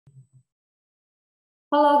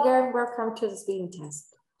Hello girl, welcome to the speaking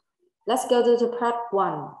test. Let's go to the part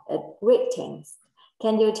 1, greetings.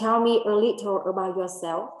 Can you tell me a little about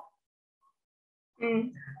yourself?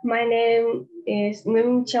 My name is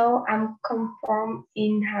Minh Châu. I'm come from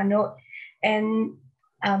in Hanoi, and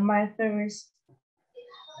my favorite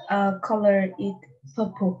color is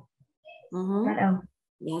purple.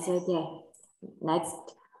 Yes, okay. Next.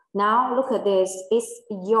 Now look at this. It's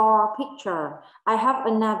your picture. I have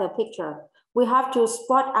another picture. We have to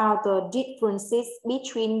spot out the differences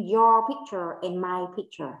between your picture and my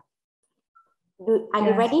picture. Are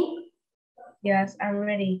you ready? Yes, I'm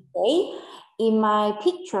ready. Okay. In my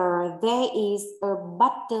picture, there is a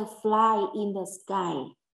butterfly in the sky.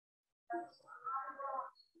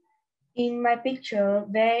 In my picture,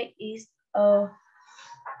 there is a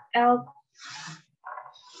elk.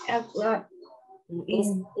 It's a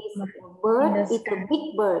bird. It's a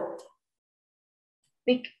big bird.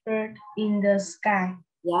 Big bird in the sky.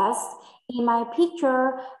 Yes. In my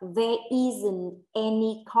picture, there isn't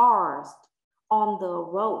any cars on the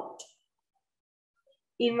road.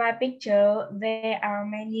 In my picture, there are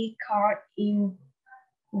many cars in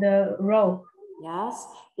the road. Yes.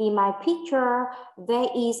 In my picture, there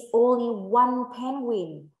is only one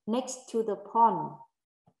penguin next to the pond.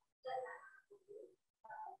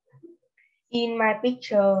 In my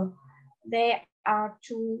picture, there are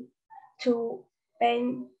two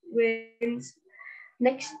penguins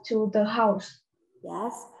next to the house.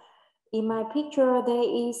 Yes. In my picture, there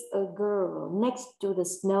is a girl next to the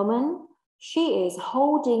snowman. She is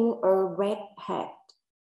holding a red hat.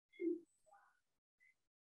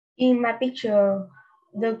 In my picture,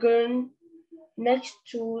 the girl next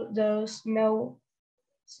to the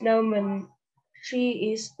snowman,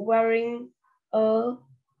 she is wearing a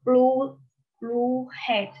blue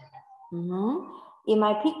hat. In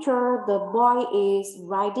my picture, the boy is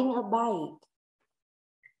riding a bike.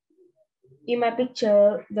 In my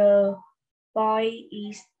picture, the boy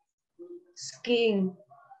is skiing.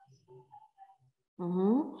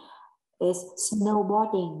 It's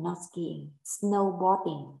snowboarding, not skiing.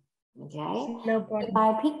 Snowboarding. Okay. Snowboarding. In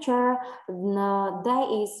my picture, there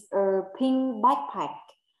is a pink backpack,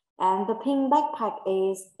 and the pink backpack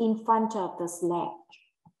is in front of the sled.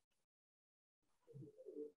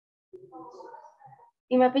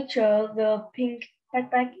 In my picture, the pink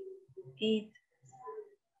backpack is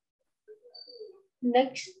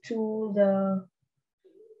next to the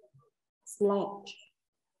sledge.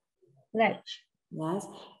 Yes.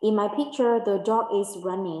 In my picture, the dog is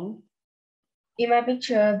running. In my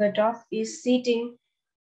picture, the dog is sitting.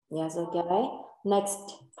 Yes, okay.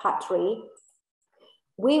 Next, part 3.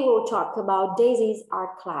 We will talk about Daisy's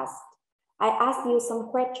art class. I ask you some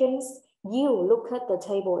questions. You look at the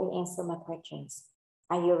table and answer my questions.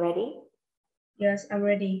 Are you ready? Yes, I'm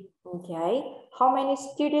ready. Okay. How many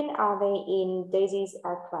students are there in Daisy's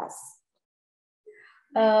art class?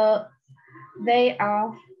 They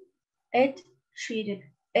are 8 students.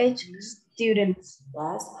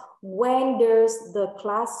 Yes. When does the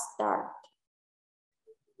class start?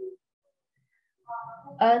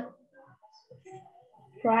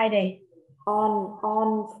 Friday. On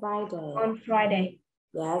Friday. On Friday.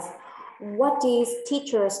 Yes. What is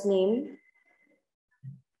teacher's name?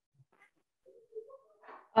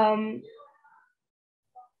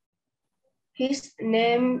 His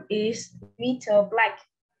name is Mr. Black.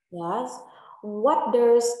 Yes. What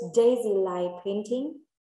does Daisy like painting?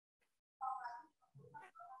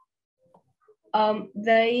 Her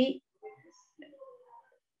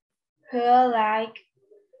like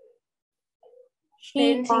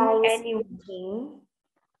painting animals.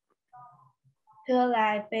 Her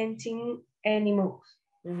like painting animals.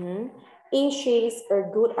 Is she a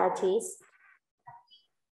good artist?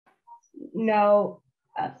 No,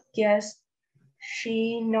 yes,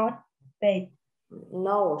 she not bad.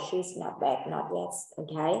 No, she's not bad, not yet.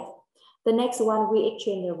 Okay. The next one, we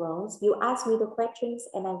exchange the roles. You ask me the questions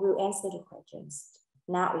and I will answer the questions.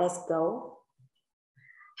 Now let's go.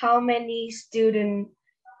 How many students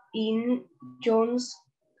in John's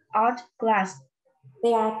art class?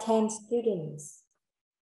 There are 10 students.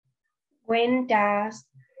 When does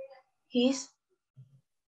his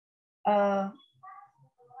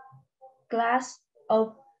class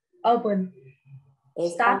open?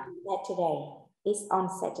 It's on Saturday. It's on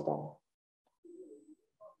Saturday.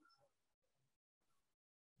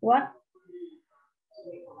 What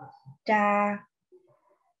does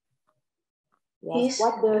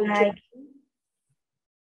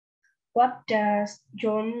What does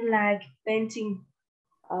John like painting?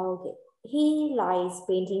 Okay, he likes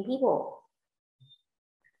painting people.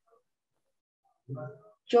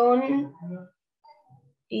 John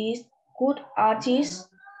is good artist?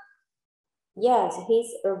 Yes,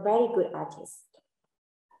 he's a very good artist.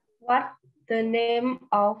 What the name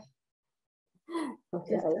of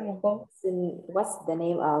Okay. What's the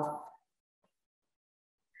name of?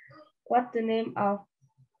 What's the name of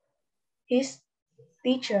his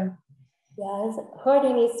teacher? Yes, her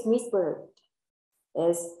name is Miss Bird.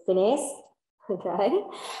 Is finished. Okay.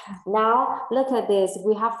 Now look at this.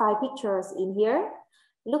 We have 5 pictures in here.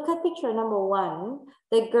 Look at picture number 1.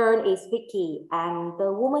 The girl is Vicky and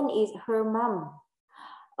the woman is her mom.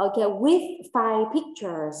 Okay, with 5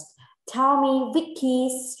 pictures, tell me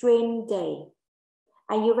Vicky's strange day.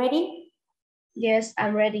 Are you ready? Yes,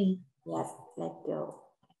 I'm ready. Yes, let's go.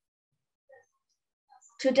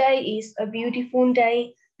 Today is a beautiful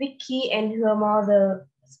day. Vicky and her mother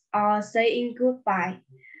are saying goodbye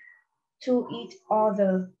to each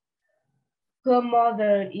other. Her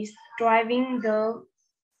mother is driving the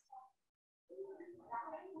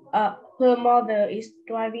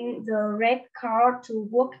red car to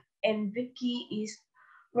work, and Vicky is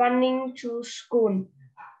running to school,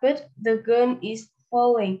 but the girl is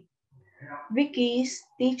following. Vicky's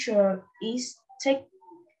teacher is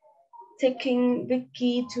taking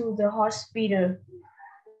Vicky to the hospital.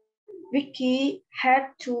 Vicky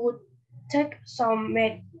had to take some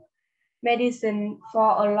medicine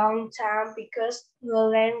for a long time because her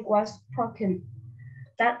leg was broken.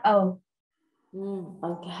 That's all.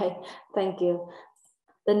 Okay, thank you.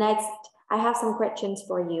 The next, I have some questions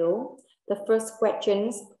for you. The first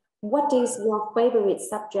question, what is your favorite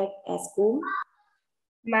subject at school?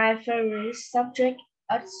 My favorite subject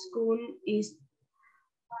at school is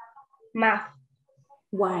math.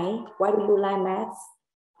 Why? Why do you like math?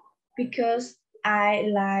 Because I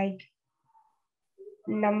like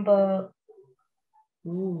number.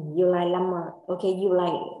 You like number. Okay, you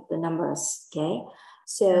like the numbers. Okay.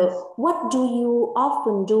 So Yes. what do you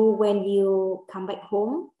often do when you come back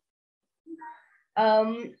home?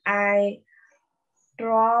 I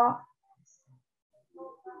drawing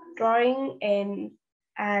and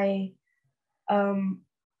I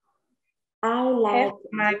like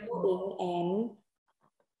my drawing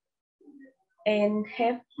and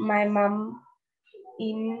have my mom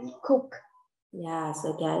in cook. Yes,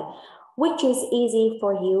 okay. Which is easy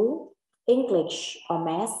for you, English or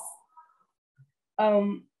math?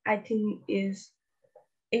 I think is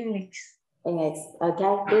English. English.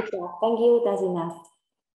 Okay, good job. Thank you. That's enough.